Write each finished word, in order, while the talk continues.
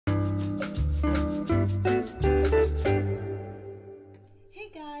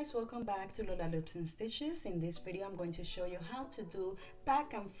guys, welcome back to Lola Loops and Stitches. In this video I'm going to show you how to do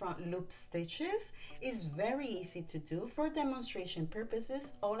back and front loop stitches. It's very easy to do. For demonstration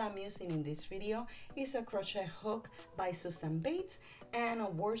purposes, all I'm using in this video is a crochet hook by Susan Bates and a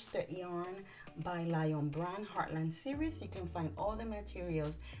worsted yarn by Lion Brand Heartland series. You can find all the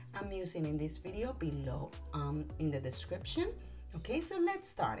materials I'm using in this video below in the description. Okay, so let's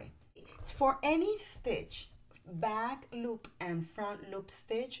start it. For any stitch, back loop and front loop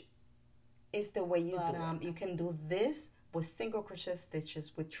stitch is the way you do it. You can do this with single crochet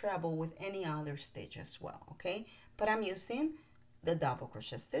stitches, with treble, with any other stitch as well, okay? But I'm using the double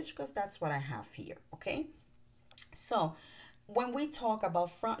crochet stitch because that's what I have here, okay? So when we talk about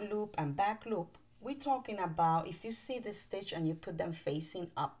front loop and back loop, we're talking about if you see the stitch and you put them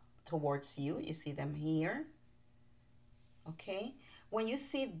facing up towards you, you see them here, okay? When you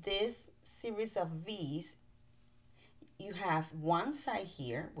see this series of V's, you have one side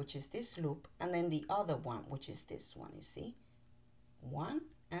here, which is this loop, and then the other one, which is this one, you see? 1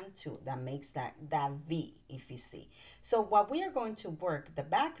 and 2, that makes that V, if you see. So what we are going to work, the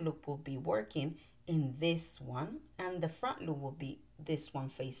back loop will be working in this one, and the front loop will be this one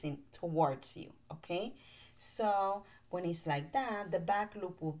facing towards you, okay? So when it's like that, the back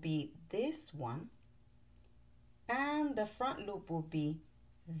loop will be this one, and the front loop will be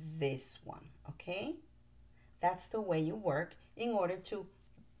this one, okay? That's the way you work in order to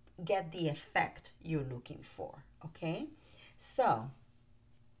get the effect you're looking for, okay? So,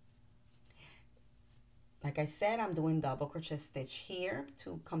 like I said, I'm doing double crochet stitch here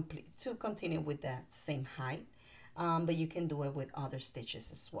to continue with that same height, but you can do it with other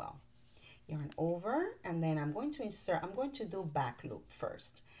stitches as well. Yarn over, and then I'm going to do back loop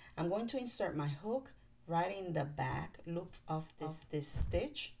first. I'm going to insert my hook right in the back loop of this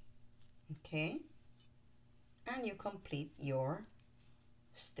stitch, okay? And you complete your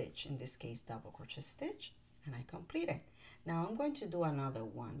stitch, in this case double crochet stitch, and I complete it. Now I'm going to do another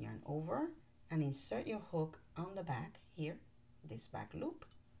one, yarn over and insert your hook on the back here, this back loop,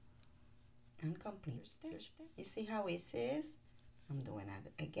 and complete your stitch. You see how easy it is? I'm doing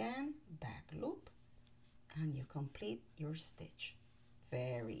it again, back loop, and you complete your stitch.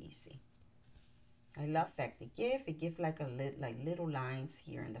 Very easy. I love effect it gives like little lines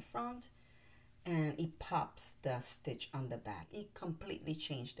here in the front, and it pops the stitch on the back. It completely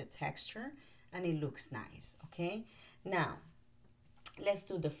changed the texture and it looks nice, okay? Now let's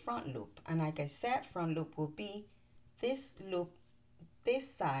do the front loop, and like I said, front loop will be this loop, this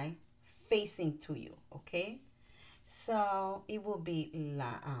side facing to you, okay? So it will be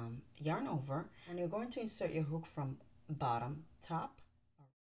yarn over, and you're going to insert your hook from bottom top.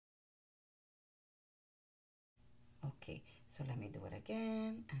 Okay, so let me do it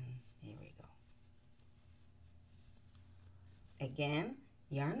again, and here we go. Again,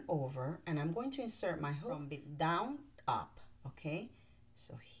 yarn over, and I'm going to insert my hook from down up, okay?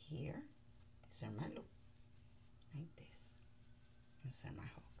 So here, insert my loop, like this, insert my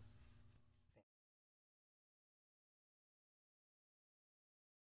hook.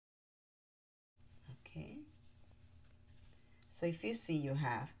 Okay, so if you see, you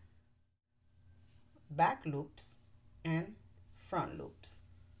have back loops and front loops.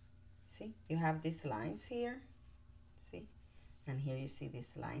 See, you have these lines here, see? And here you see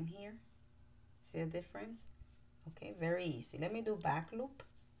this line here. See the difference? Okay, very easy. Let me do back loop.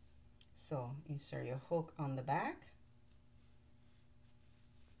 So insert your hook on the back.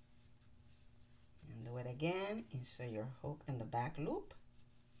 And do it again. Insert your hook in the back loop.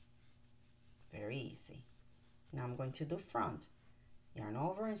 Very easy. Now I'm going to do front. Yarn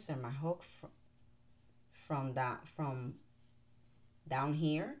over, insert my hook from down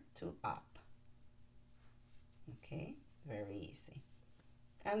here to up. Okay. Very easy.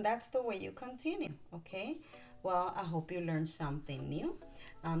 And that's the way you continue, okay? Well, I hope you learned something new.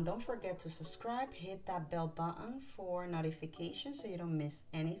 Don't forget to subscribe, hit that bell button for notifications so you don't miss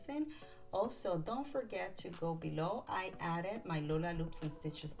anything. Also, don't forget to go below. I added my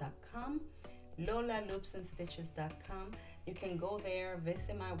lolaloopsandstitches.com, lolaloopsandstitches.com. You can go there,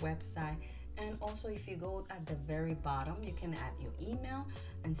 visit my website. And also, if you go at the very bottom, you can add your email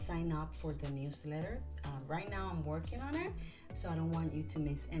and sign up for the newsletter. Right now, I'm working on it, so I don't want you to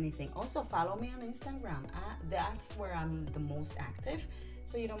miss anything. Also, follow me on Instagram. That's where I'm the most active,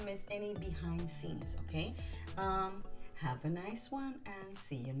 so you don't miss any behind scenes, okay? Have a nice one, and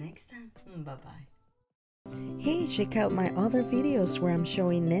see you next time. Bye-bye. Hey, check out my other videos where I'm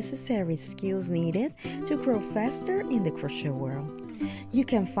showing necessary skills needed to grow faster in the crochet world. You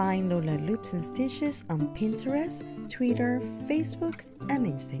can find Lola Loops and Stitches on Pinterest, Twitter, Facebook, and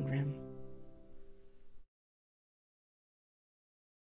Instagram.